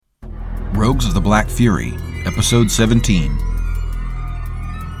Rogues of the Black Fury, Episode 17.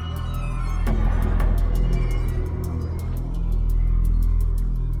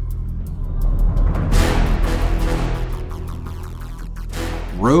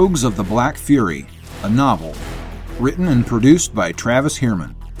 Rogues of the Black Fury, a novel, written and produced by Travis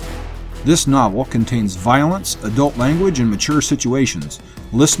Hierman. This novel contains violence, adult language, and mature situations.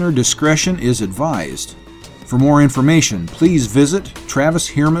 Listener discretion is advised. For more information, please visit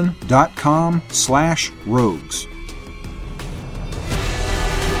travishierman.com/rogues.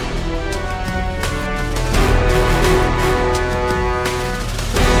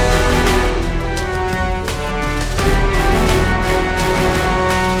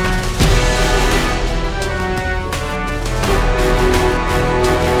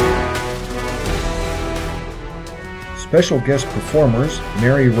 Special guest performers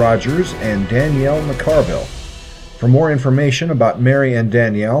Mary Rogers and Danielle McCarville. For more information about Mary and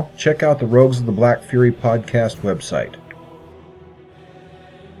Danielle, check out the Rogues of the Black Fury podcast website.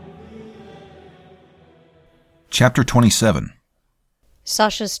 Chapter 27.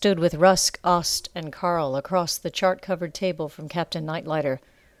 Sasha stood with Rusk, Ost, and Carl across the chart-covered table from Captain Nightlighter.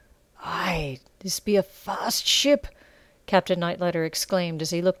 "Aye, this be a fast ship," Captain Nightlighter exclaimed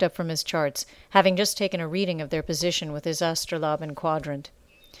as he looked up from his charts, having just taken a reading of their position with his astrolabe and quadrant.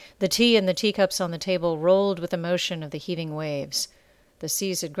 The tea in the teacups on the table rolled with the motion of the heaving waves. The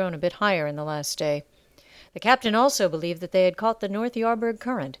seas had grown a bit higher in the last day. The captain also believed that they had caught the North Yarburg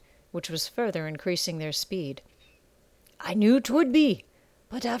current, which was further increasing their speed. "I knew 'twould be,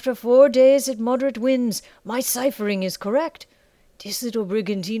 but after 4 days at moderate winds, my ciphering is correct. This little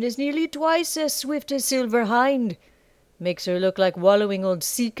brigantine is nearly twice as swift as Silver Hind. Makes her look like wallowing old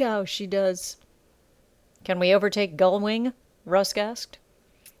sea cow, she does." "Can we overtake Gullwing?" Rusk asked.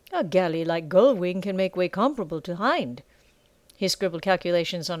 "A galley like Gullwing can make way comparable to Hind." He scribbled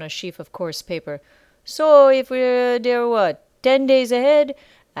calculations on a sheaf of coarse paper. "So if they're 10 days ahead,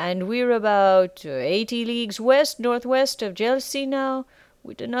 and we're about 80 leagues west-northwest of Chelsea now,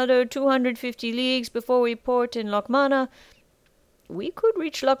 with another 250 leagues before we port in Lochmana, we could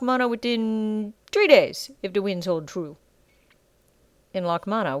reach Lochmana within 3 days, if the winds hold true." "In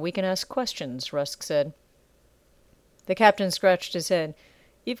Lochmana we can ask questions," Rusk said. The captain scratched his head.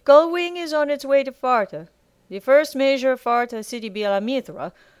 "If Gullwing is on its way to Farta, the first major Farta city be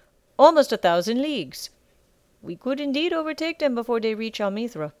Almithra, almost 1,000 leagues. We could indeed overtake them before they reach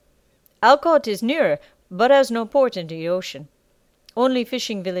Almithra. Alcott is nearer, but has no port into the ocean. Only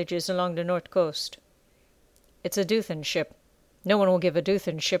fishing villages along the north coast." "It's a Duthan ship. No one will give a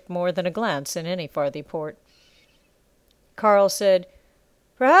Duthan ship more than a glance in any farthy port." Carl said,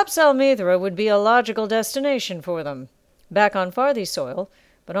 "Perhaps Almithra would be a logical destination for them, back on Farthy soil,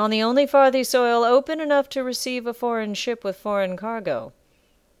 but on the only Farthy soil open enough to receive a foreign ship with foreign cargo.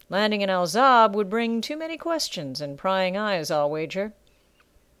 Landing in Alzab would bring too many questions and prying eyes, I'll wager."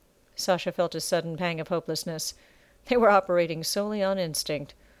 Sasha felt a sudden pang of hopelessness. They were operating solely on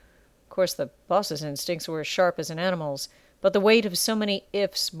instinct. Of course, the boss's instincts were as sharp as an animal's, but the weight of so many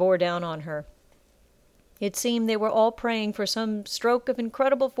ifs bore down on her. It seemed they were all praying for some stroke of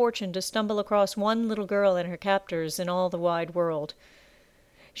incredible fortune to stumble across one little girl and her captors in all the wide world.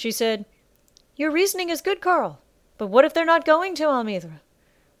 She said, "Your reasoning is good, Carl, but what if they're not going to Almithra?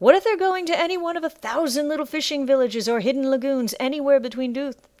 What if they're going to any one of 1,000 little fishing villages or hidden lagoons anywhere between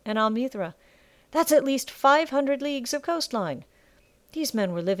Duth and Almithra? That's at least 500 leagues of coastline. These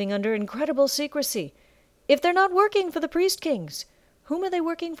men were living under incredible secrecy. If they're not working for the priest kings, whom are they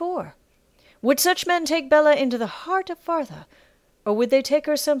working for? Would such men take Bella into the heart of Fartha, or would they take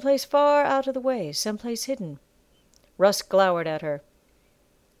her someplace far out of the way, someplace hidden?" Rusk glowered at her.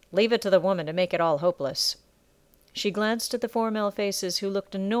 "Leave it to the woman to make it all hopeless." She glanced at the 4 male faces who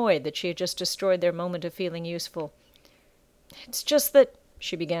looked annoyed that she had just destroyed their moment of feeling useful. "It's just that—"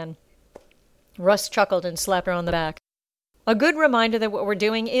 she began. Rusk chuckled and slapped her on the back. "A good reminder that what we're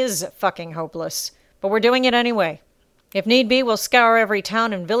doing is fucking hopeless, but we're doing it anyway. If need be, we'll scour every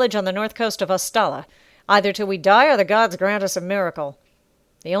town and village on the north coast of Ostala, either till we die or the gods grant us a miracle.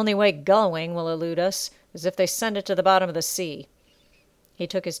 The only way Gullwing will elude us is if they send it to the bottom of the sea." He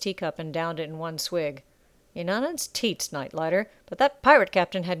took his teacup and downed it in one swig. "You know, it's teats, Nightlighter, but that pirate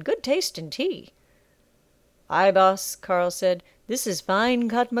captain had good taste in tea." "Aye, boss," Carl said. "This is fine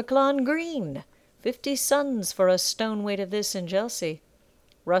cut Maclon green. 50 suns for a stone weight of this in Chelsea."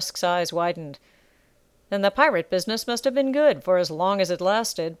 Rusk's eyes widened. "Then the pirate business must have been good, for as long as it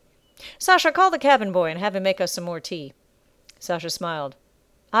lasted. Sasha, call the cabin boy and have him make us some more tea." Sasha smiled.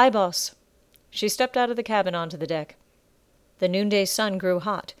 "Aye, boss." She stepped out of the cabin onto the deck. The noonday sun grew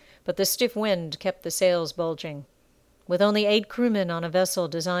hot, but the stiff wind kept the sails bulging. With only 8 crewmen on a vessel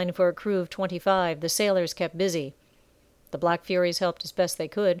designed for a crew of 25, the sailors kept busy. The Black Furies helped as best they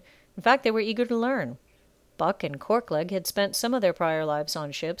could. In fact, they were eager to learn. Buck and Corkleg had spent some of their prior lives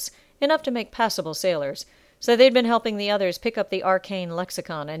on ships, enough to make passable sailors, so they'd been helping the others pick up the arcane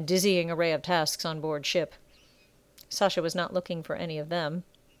lexicon and dizzying array of tasks on board ship. Sasha was not looking for any of them.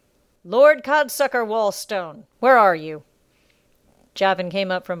 "Lord Codsucker Wallstone, where are you?" Javan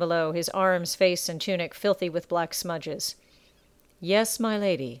came up from below, his arms, face, and tunic filthy with black smudges. "Yes, my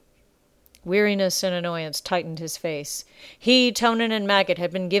lady." Weariness and annoyance tightened his face. He, Tonin, and Maggot had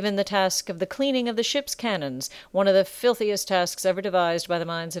been given the task of the cleaning of the ship's cannons, one of the filthiest tasks ever devised by the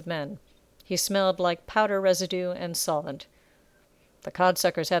minds of men. He smelled like powder residue and solvent. The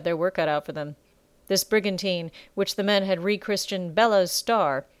codsuckers had their work cut out for them. This brigantine, which the men had rechristened Bella's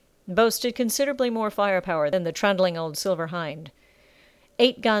Star, boasted considerably more firepower than the trundling old Silver Hind.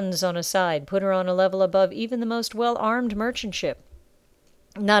 8 guns on a side put her on a level above even the most well-armed merchant ship.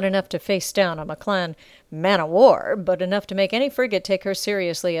 Not enough to face down a Maclan man-o'-war, but enough to make any frigate take her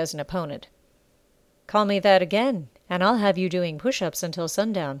seriously as an opponent. "Call me that again, and I'll have you doing push-ups until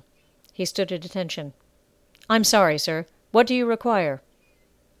sundown." He stood at attention. "I'm sorry, sir. What do you require?"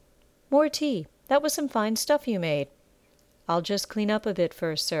 "More tea. That was some fine stuff you made." "I'll just clean up a bit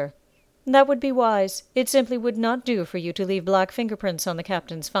first, sir." "That would be wise. It simply would not do for you to leave black fingerprints on the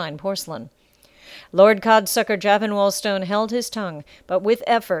captain's fine porcelain." Lord Codsucker Javan Wallstone held his tongue, but with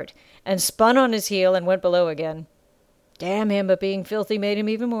effort, and spun on his heel and went below again. Damn him, but being filthy made him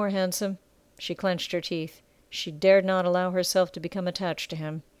even more handsome. She clenched her teeth. She dared not allow herself to become attached to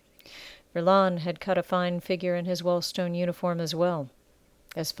him. Verlan had cut a fine figure in his Wallstone uniform as well.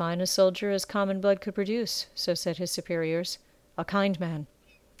 As fine a soldier as common blood could produce, so said his superiors. A kind man,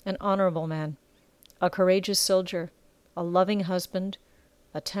 an honorable man, a courageous soldier, a loving husband,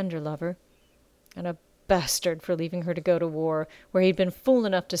 a tender lover, and a bastard for leaving her to go to war, where he'd been fool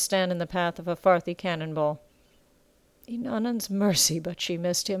enough to stand in the path of a Farthi cannonball. Inanna's mercy, but she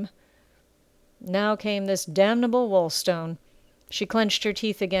missed him. Now came this damnable Wallstone. She clenched her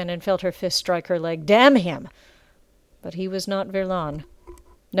teeth again and felt her fist strike her leg. Damn him! But he was not Verlan.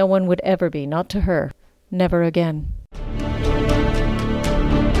 No one would ever be, not to her. Never again.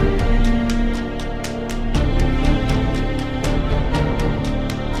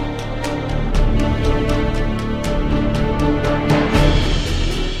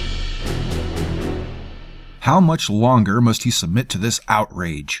 How much longer must he submit to this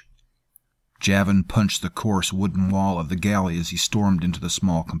outrage? Javan punched the coarse wooden wall of the galley as he stormed into the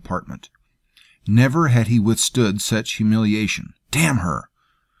small compartment. Never had he withstood such humiliation. Damn her!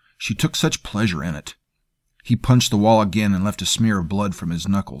 She took such pleasure in it. He punched the wall again and left a smear of blood from his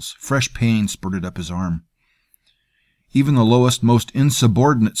knuckles. Fresh pain spurted up his arm. Even the lowest, most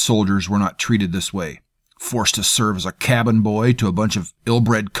insubordinate soldiers were not treated this way. Forced to serve as a cabin boy to a bunch of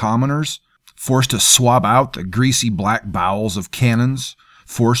ill-bred commoners. Forced to swab out the greasy black bowels of cannons.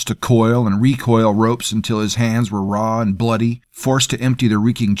 Forced to coil and recoil ropes until his hands were raw and bloody. Forced to empty the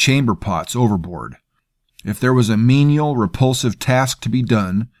reeking chamber pots overboard. If there was a menial, repulsive task to be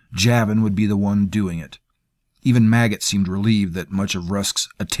done, Javan would be the one doing it. Even Maggot seemed relieved that much of Rusk's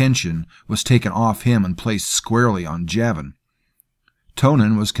attention was taken off him and placed squarely on Javan.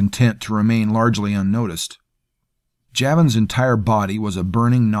 Tonin was content to remain largely unnoticed. Javan's entire body was a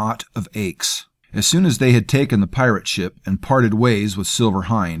burning knot of aches. As soon as they had taken the pirate ship and parted ways with Silver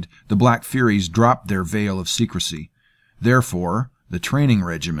Hind, the Black Furies dropped their veil of secrecy. Therefore, the training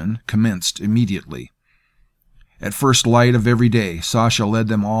regimen commenced immediately. At first light of every day, Sasha led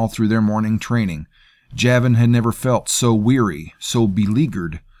them all through their morning training. Javan had never felt so weary, so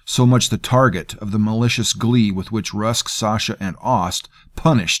beleaguered, so much the target of the malicious glee with which Rusk, Sasha, and Ost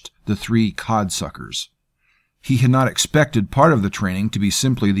punished the 3 codsuckers. He had not expected part of the training to be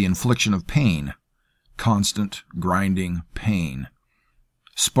simply the infliction of pain. Constant, grinding pain.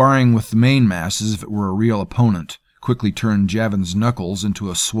 Sparring with the mainmast as if it were a real opponent quickly turned Javan's knuckles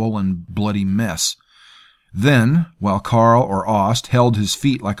into a swollen, bloody mess. Then, while Carl or Ost held his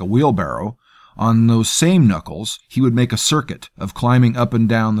feet like a wheelbarrow, on those same knuckles he would make a circuit of climbing up and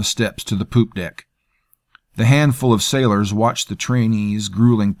down the steps to the poop deck. The handful of sailors watched the trainees'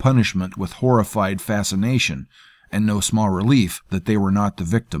 grueling punishment with horrified fascination, and no small relief that they were not the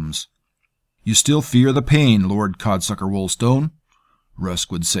victims. "You still fear the pain, Lord Codsucker Wallstone,"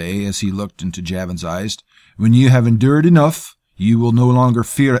 Rusk would say as he looked into Javan's eyes. "When you have endured enough, you will no longer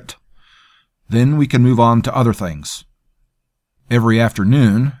fear it. Then we can move on to other things." Every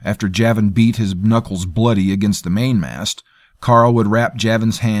afternoon, after Javan beat his knuckles bloody against the mainmast, Carl would wrap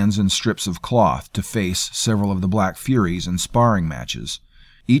Javan's hands in strips of cloth to face several of the Black Furies in sparring matches.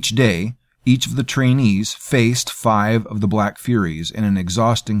 Each day, Each of the trainees faced 5 of the Black Furies in an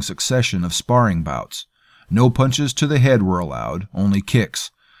exhausting succession of sparring bouts. No punches to the head were allowed, only kicks.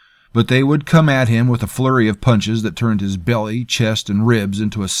 But they would come at him with a flurry of punches that turned his belly, chest, and ribs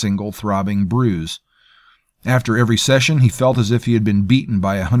into a single throbbing bruise. After every session, he felt as if he had been beaten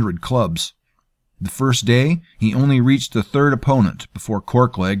by 100 clubs. The first day, he only reached the 3rd opponent before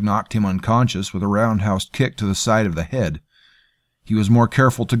Corkleg knocked him unconscious with a roundhouse kick to the side of the head. He was more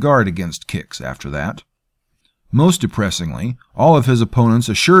careful to guard against kicks after that. Most depressingly, all of his opponents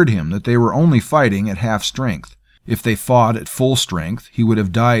assured him that they were only fighting at half strength. If they fought at full strength, he would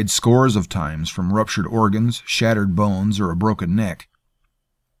have died scores of times from ruptured organs, shattered bones, or a broken neck.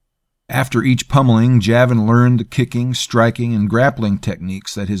 After each pummeling, Javan learned the kicking, striking, and grappling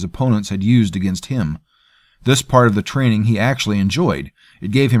techniques that his opponents had used against him. This part of the training he actually enjoyed.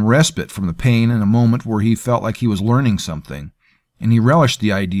 It gave him respite from the pain in a moment where he felt like he was learning something, and he relished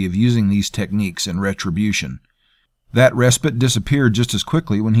the idea of using these techniques in retribution. That respite disappeared just as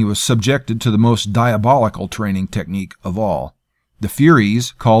quickly when he was subjected to the most diabolical training technique of all. The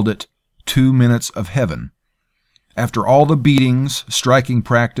Furies called it 2 minutes of heaven. After all the beatings, striking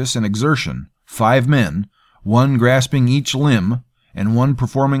practice, and exertion, 5 men, one grasping each limb and one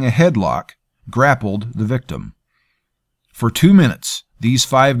performing a headlock, grappled the victim. For 2 minutes, these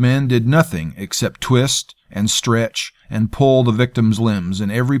 5 men did nothing except twist and stretch and pull the victim's limbs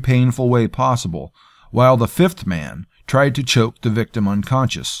in every painful way possible, while the 5th man tried to choke the victim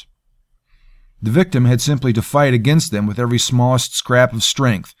unconscious. The victim had simply to fight against them with every smallest scrap of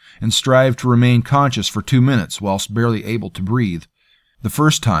strength and strive to remain conscious for 2 minutes whilst barely able to breathe. The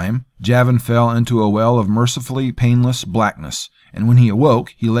first time, Javan fell into a well of mercifully painless blackness, and when he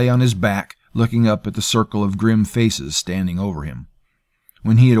awoke, he lay on his back, looking up at the circle of grim faces standing over him.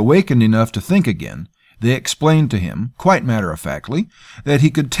 When he had awakened enough to think again, they explained to him, quite matter-of-factly, that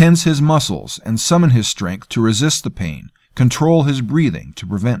he could tense his muscles and summon his strength to resist the pain, control his breathing to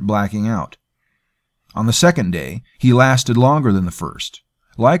prevent blacking out. On the 2nd day, he lasted longer than the first.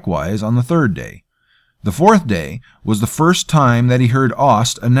 Likewise on the 3rd day. The 4th day was the first time that he heard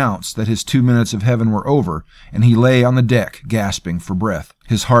Ost announce that his 2 minutes of heaven were over, and he lay on the deck gasping for breath,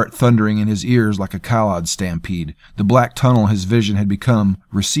 his heart thundering in his ears like a cowlad stampede. The black tunnel his vision had become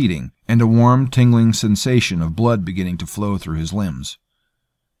receding, and a warm, tingling sensation of blood beginning to flow through his limbs.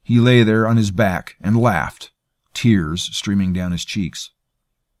 He lay there on his back and laughed, tears streaming down his cheeks.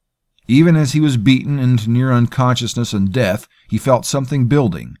 Even as he was beaten into near unconsciousness and death, he felt something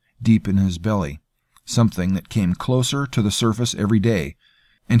building deep in his belly, something that came closer to the surface every day,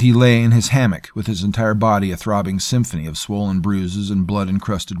 and he lay in his hammock with his entire body a throbbing symphony of swollen bruises and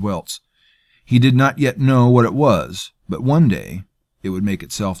blood-encrusted welts. He did not yet know what it was, but one day it would make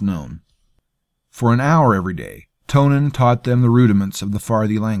itself known. For an hour every day, Tonin taught them the rudiments of the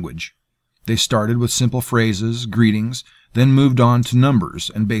Farthi language. They started with simple phrases, greetings, then moved on to numbers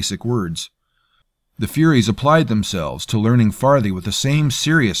and basic words. The Furies applied themselves to learning Farthi with the same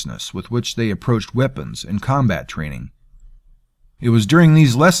seriousness with which they approached weapons and combat training. It was during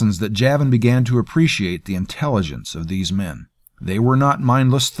these lessons that Javan began to appreciate the intelligence of these men. They were not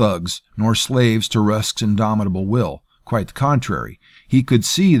mindless thugs, nor slaves to Rusk's indomitable will. Quite the contrary. He could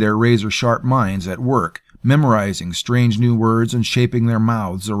see their razor-sharp minds at work, memorizing strange new words and shaping their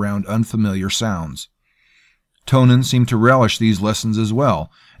mouths around unfamiliar sounds. Tonin seemed to relish these lessons as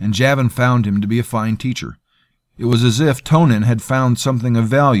well, and Javan found him to be a fine teacher. It was as if Tonin had found something of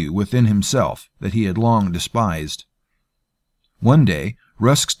value within himself that he had long despised. One day,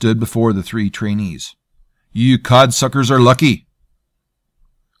 Rusk stood before the 3 trainees. "You codsuckers are lucky."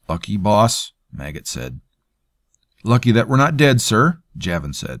 "Lucky, boss," Maggott said. "Lucky that we're not dead, sir,"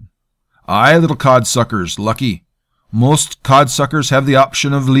 Javan said. "Aye, little codsuckers, lucky. Most codsuckers have the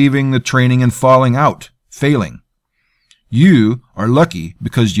option of leaving the training and falling out, failing. You are lucky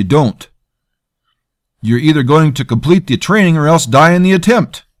because you don't. You're either going to complete the training or else die in the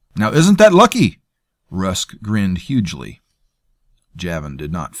attempt. Now isn't that lucky?" Rusk grinned hugely. Javan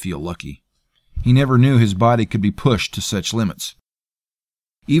did not feel lucky. He never knew his body could be pushed to such limits.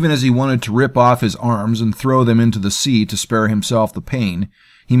 Even as he wanted to rip off his arms and throw them into the sea to spare himself the pain,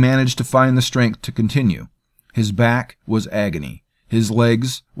 he managed to find the strength to continue. His back was agony. His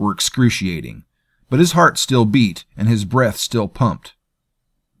legs were excruciating. But his heart still beat, and his breath still pumped.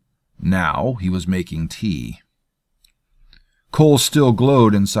 Now he was making tea. Coals still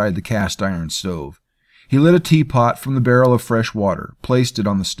glowed inside the cast-iron stove. He lit a teapot from the barrel of fresh water, placed it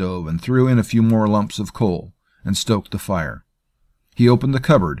on the stove, and threw in a few more lumps of coal, and stoked the fire. He opened the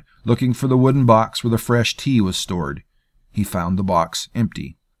cupboard, looking for the wooden box where the fresh tea was stored. He found the box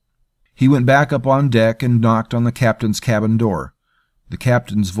empty. He went back up on deck and knocked on the captain's cabin door. The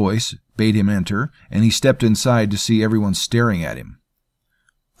captain's voice, bade him enter, and he stepped inside to see everyone staring at him.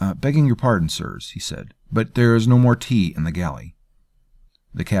 Begging your pardon, sirs, he said, but there is no more tea in the galley.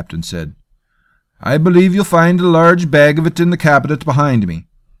 The captain said, I believe you'll find a large bag of it in the cabinet behind me.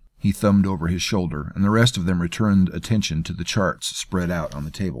 He thumbed over his shoulder, and the rest of them returned attention to the charts spread out on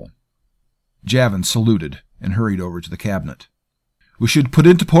the table. Javan saluted and hurried over to the cabinet. We should put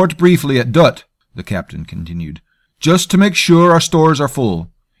into port briefly at Dut, the captain continued, just to make sure our stores are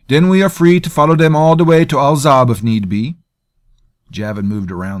full. Then we are free to follow them all the way to Al-Zab if need be. Javan moved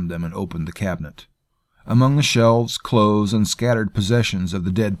around them and opened the cabinet. Among the shelves, clothes, and scattered possessions of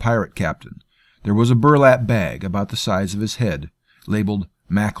the dead pirate captain, there was a burlap bag about the size of his head, labeled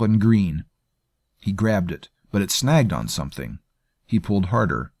Macklin Green. He grabbed it, but it snagged on something. He pulled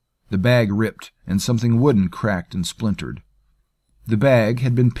harder. The bag ripped, and something wooden cracked and splintered. The bag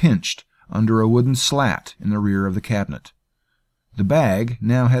had been pinched under a wooden slat in the rear of the cabinet. The bag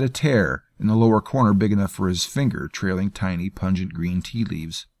now had a tear in the lower corner big enough for his finger, trailing tiny, pungent green tea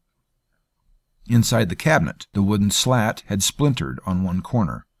leaves. Inside the cabinet, the wooden slat had splintered on one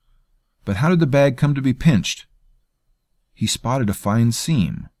corner. But how did the bag come to be pinched? He spotted a fine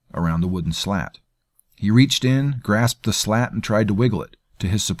seam around the wooden slat. He reached in, grasped the slat, and tried to wiggle it. To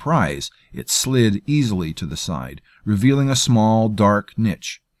his surprise, it slid easily to the side, revealing a small, dark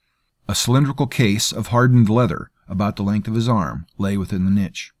niche. A cylindrical case of hardened leather, about the length of his arm, lay within the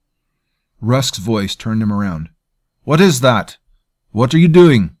niche. Rusk's voice turned him around. What is that? What are you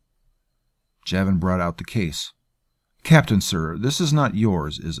doing? Javan brought out the case. Captain, sir, this is not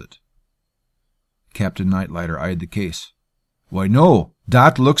yours, is it? Captain Nightlighter eyed the case. Why, no,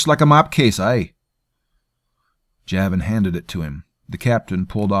 that looks like a map case, aye. Javan handed it to him. The captain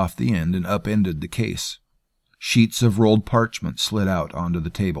pulled off the end and upended the case. Sheets of rolled parchment slid out onto the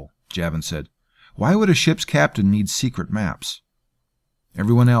table. Javan said, Why would a ship's captain need secret maps?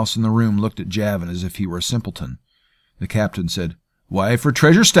 Everyone else in the room looked at Javan as if he were a simpleton. The captain said, Why, for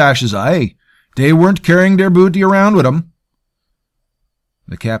treasure stashes, aye. They weren't carrying their booty around with 'em.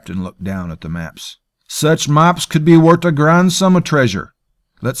 The captain looked down at the maps. Such maps could be worth a grand sum of treasure.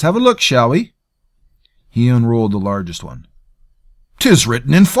 Let's have a look, shall we? He unrolled the largest one. 'Tis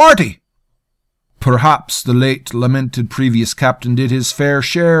written in 40. Perhaps the late lamented previous captain did his fair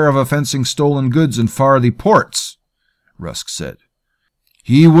share of offensing stolen goods in Farthie ports, Rusk said.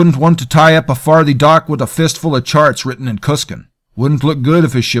 He wouldn't want to tie up a Farthie dock with a fistful of charts written in Cuscan. Wouldn't look good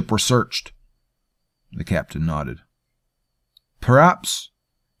if his ship were searched. The captain nodded. Perhaps.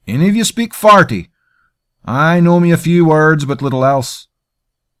 Any of you speak Farthie? I know me a few words, but little else.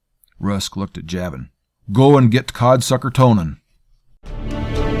 Rusk looked at Javan. Go and get Codsucker Tonin.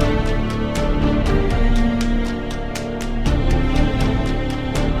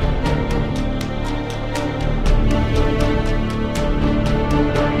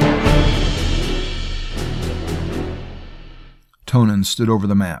 Tonin stood over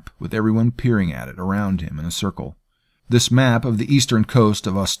the map, with everyone peering at it around him in a circle. This map of the eastern coast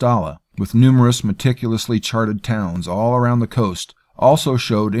of Ostala, with numerous meticulously charted towns all around the coast, also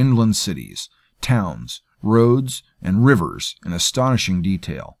showed inland cities, towns, roads, and rivers in astonishing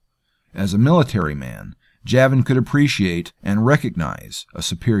detail. As a military man, Javan could appreciate and recognize a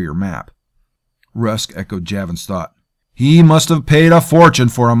superior map. Rusk echoed Javan's thought. He must have paid a fortune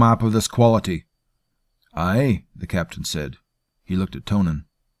for a map of this quality. Aye, the captain said. He looked at Tonin.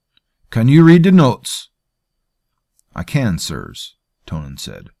 Can you read the notes? I can, sirs, Tonin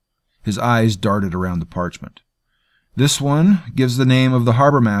said. His eyes darted around the parchment. This one gives the name of the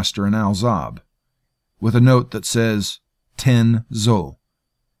harbor master in Al-Zab, with a note that says 10 zo.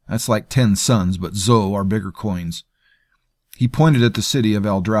 That's like 10 sons, but zo are bigger coins. He pointed at the city of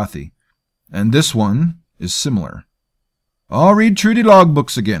Eldrathi. And this one is similar. I'll read through the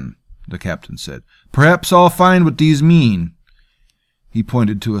logbooks again, the captain said. Perhaps I'll find what these mean. He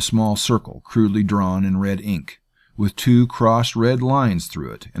pointed to a small circle crudely drawn in red ink, with 2 crossed red lines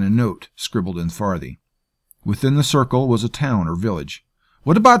through it and a note scribbled in Farthie. Within the circle was a town or village.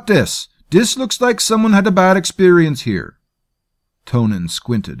 What about this? This looks like someone had a bad experience here. Tonin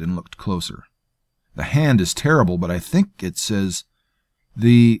squinted and looked closer. The hand is terrible, but I think it says,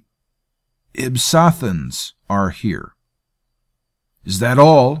 The Ibsathans are here. Is that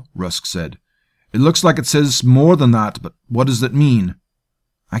all? Rusk said. It looks like it says more than that, but what does it mean?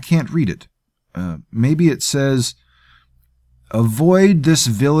 I can't read it. Maybe it says, Avoid this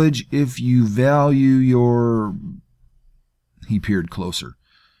village if you value your... He peered closer.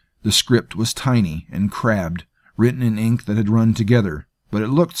 The script was tiny and crabbed, written in ink that had run together, but it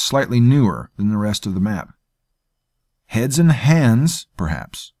looked slightly newer than the rest of the map. Heads and hands,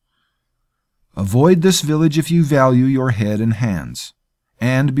 perhaps. Avoid this village if you value your head and hands.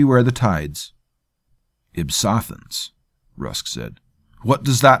 and beware the tides. Ibsathans, Rusk said. What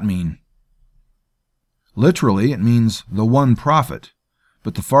does that mean? Literally, it means the one prophet,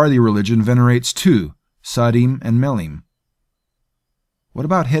 but the Farthi religion venerates two, Sadim and Melim. What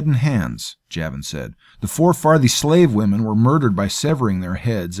about head and hands? Javin said. The 4 Farthi slave women were murdered by severing their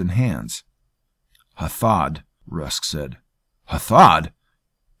heads and hands. Hathad, Rusk said. Hathad?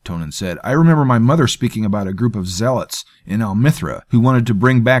 Tonin said. I remember my mother speaking about a group of zealots in Al-Mithra who wanted to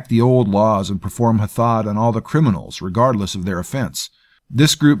bring back the old laws and perform Hathad on all the criminals, regardless of their offense.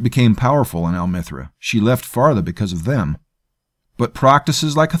 This group became powerful in Al-Mithra. She left Fartha because of them. But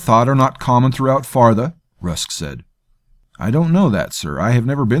practices like Hathad are not common throughout Fartha, Rusk said. I don't know that, sir. I have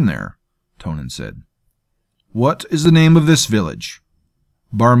never been there, Tonin said. What is the name of this village?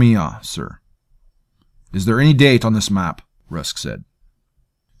 Barmiah, sir. Is there any date on this map? Rusk said.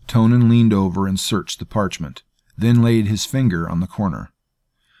 Tonin leaned over and searched the parchment, then laid his finger on the corner.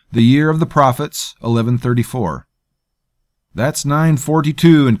 The year of the prophets, 1134. That's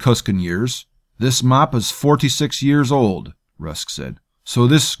 942 in Kuskan years. This map is 46 years old, Rusk said. So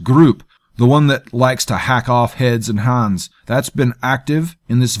this group, the one that likes to hack off heads and hands, that's been active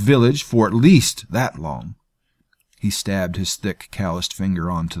in this village for at least that long. He stabbed his thick, calloused finger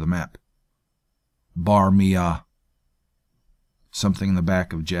onto the map. Barmiah. Something in the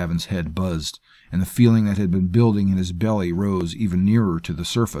back of Javin's head buzzed, and the feeling that had been building in his belly rose even nearer to the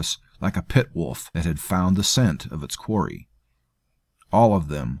surface, like a pit wolf that had found the scent of its quarry. All of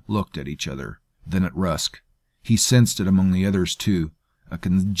them looked at each other, then at Rusk. He sensed it among the others, too, a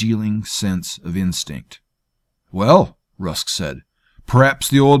congealing sense of instinct. Well, Rusk said, perhaps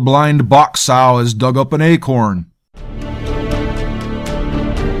the old blind box sow has dug up an acorn.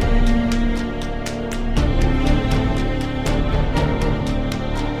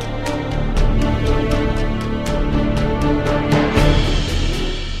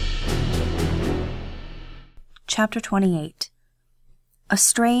 Chapter 28. A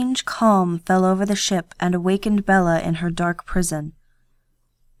strange calm fell over the ship and awakened Bella in her dark prison.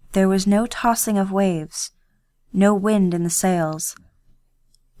 There was no tossing of waves, no wind in the sails,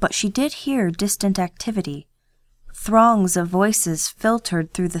 but she did hear distant activity. Throngs of voices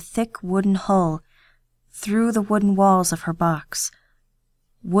filtered through the thick wooden hull, through the wooden walls of her box.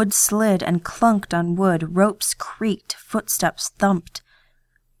 Wood slid and clunked on wood, ropes creaked, footsteps thumped.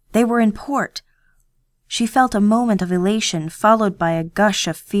 They were in port. She felt a moment of elation, followed by a gush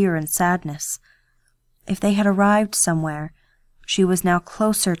of fear and sadness. If they had arrived somewhere, she was now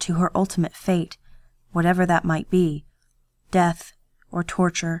closer to her ultimate fate, whatever that might be, death, or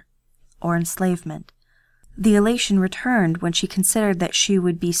torture, or enslavement. The elation returned when she considered that she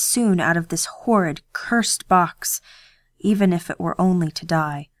would be soon out of this horrid, cursed box, even if it were only to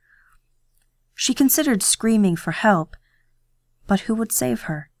die. She considered screaming for help, but who would save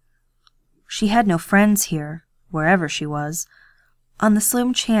her? She had no friends here, wherever she was. On the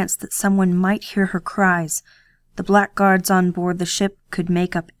slim chance that someone might hear her cries, the blackguards on board the ship could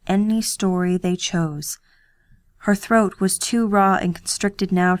make up any story they chose. Her throat was too raw and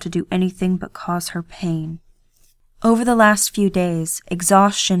constricted now to do anything but cause her pain. Over the last few days,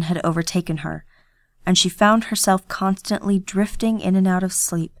 exhaustion had overtaken her, and she found herself constantly drifting in and out of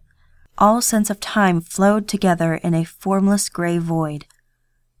sleep. All sense of time flowed together in a formless gray void.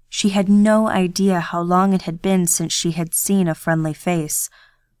 She had no idea how long it had been since she had seen a friendly face.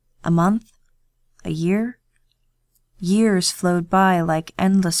 A month? A year? Years flowed by like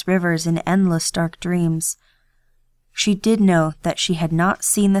endless rivers in endless dark dreams. She did know that she had not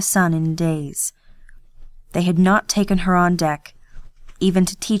seen the sun in days. They had not taken her on deck, even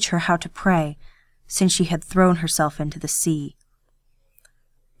to teach her how to pray, since she had thrown herself into the sea.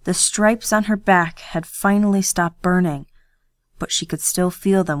 The stripes on her back had finally stopped burning, but she could still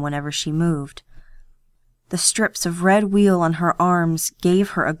feel them whenever she moved. The strips of red wheal on her arms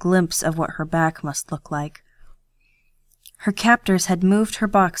gave her a glimpse of what her back must look like. Her captors had moved her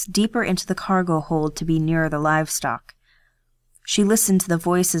box deeper into the cargo hold to be nearer the livestock. She listened to the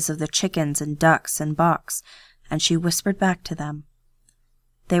voices of the chickens and ducks and box, and she whispered back to them.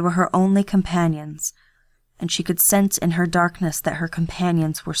 They were her only companions, and she could sense in her darkness that her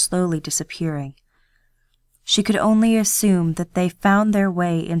companions were slowly disappearing. She could only assume that they found their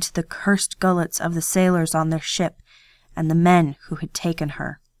way into the cursed gullets of the sailors on their ship and the men who had taken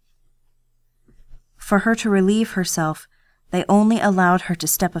her. For her to relieve herself, they only allowed her to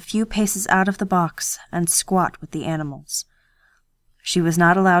step a few paces out of the box and squat with the animals. She was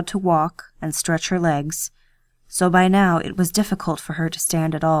not allowed to walk and stretch her legs, so by now it was difficult for her to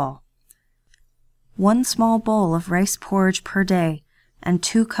stand at all. 1 small bowl of rice porridge per day and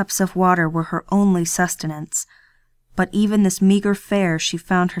 2 cups of water were her only sustenance, but even this meager fare she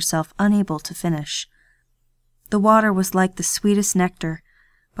found herself unable to finish. The water was like the sweetest nectar,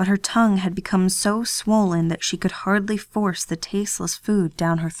 but her tongue had become so swollen that she could hardly force the tasteless food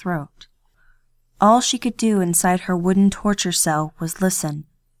down her throat. All she could do inside her wooden torture cell was listen,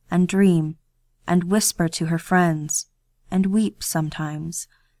 and dream, and whisper to her friends, and weep sometimes.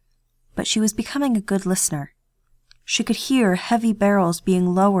 But she was becoming a good listener. She could hear heavy barrels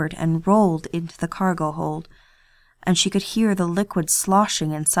being lowered and rolled into the cargo hold, and she could hear the liquid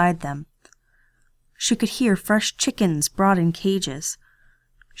sloshing inside them. She could hear fresh chickens brought in cages.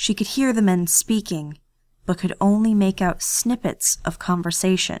 She could hear the men speaking, but could only make out snippets of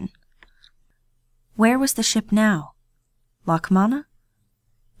conversation. Where was the ship now? Lakmana?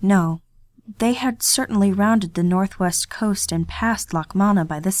 No, they had certainly rounded the northwest coast and passed Lakmana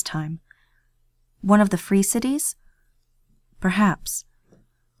by this time. One of the free cities? Perhaps.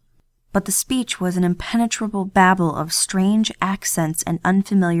 But the speech was an impenetrable babble of strange accents and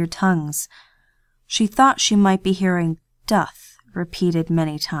unfamiliar tongues. She thought she might be hearing Duth repeated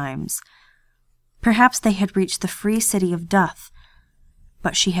many times. Perhaps they had reached the free city of Duth,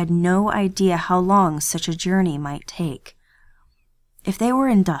 but she had no idea how long such a journey might take. If they were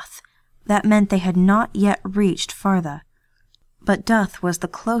in Duth, that meant they had not yet reached Fartha. But Duth was the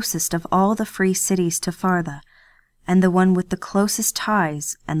closest of all the free cities to Fartha, and the one with the closest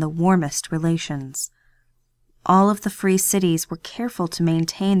ties and the warmest relations. All of the free cities were careful to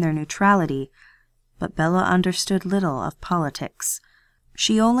maintain their neutrality, but Bella understood little of politics.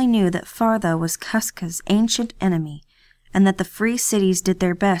 She only knew that Fartha was Casca's ancient enemy, and that the free cities did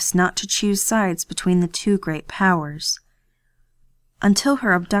their best not to choose sides between the two great powers. Until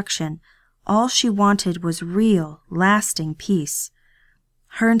her abduction, all she wanted was real, lasting peace.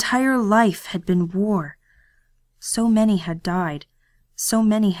 Her entire life had been war. So many had died, so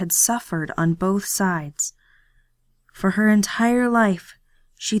many had suffered on both sides. For her entire life,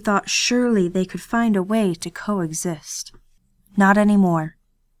 she thought surely they could find a way to coexist. Not anymore.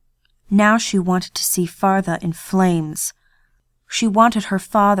 Now she wanted to see Fartha in flames. She wanted her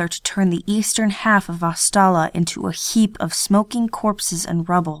father to turn the eastern half of Astala into a heap of smoking corpses and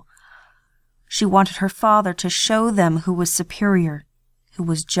rubble. She wanted her father to show them who was superior, who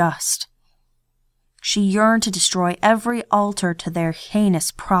was just. She yearned to destroy every altar to their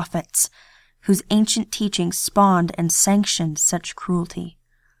heinous prophets, whose ancient teachings spawned and sanctioned such cruelty.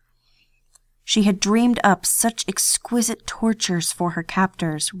 She had dreamed up such exquisite tortures for her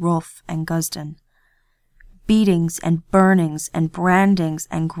captors, Rolf and Guzden. Beatings and burnings and brandings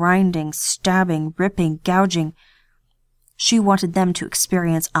and grinding, stabbing, ripping, gouging. She wanted them to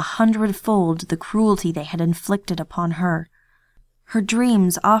experience 100-fold the cruelty they had inflicted upon her. Her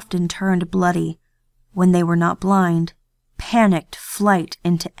dreams often turned bloody, when they were not blind, panicked flight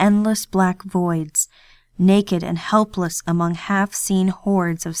into endless black voids, naked and helpless among half-seen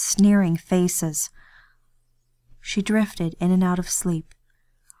hordes of sneering faces. She drifted in and out of sleep.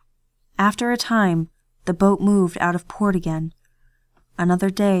 After a time, the boat moved out of port again. Another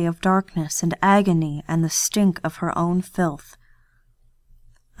day of darkness and agony and the stink of her own filth.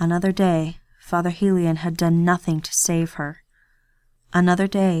 Another day, Father Helion had done nothing to save her. Another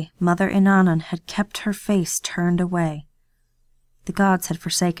day, Mother Inanna had kept her face turned away. The gods had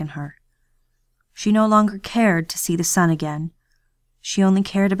forsaken her. She no longer cared to see the sun again. She only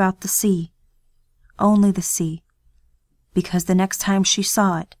cared about the sea. Only the sea. Because the next time she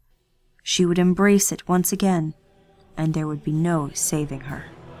saw it, she would embrace it once again, and there would be no saving her.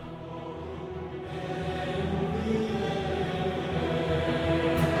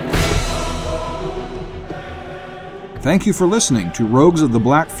 Thank you for listening to Rogues of the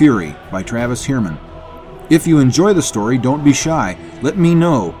Black Fury by Travis Hierman. If you enjoy the story, don't be shy. Let me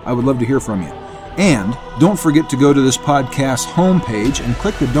know. I would love to hear from you. And don't forget to go to this podcast's homepage and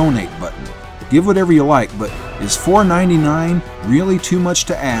click the donate button. Give whatever you like, but is $4.99 really too much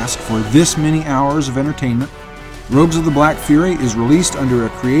to ask for this many hours of entertainment? Rogues of the Black Fury is released under a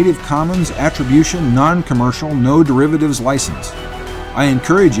Creative Commons Attribution Non-Commercial No Derivatives license. I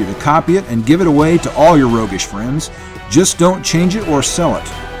encourage you to copy it and give it away to all your roguish friends. Just don't change it or sell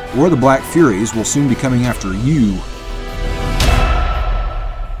it, or the Black Furies will soon be coming after you.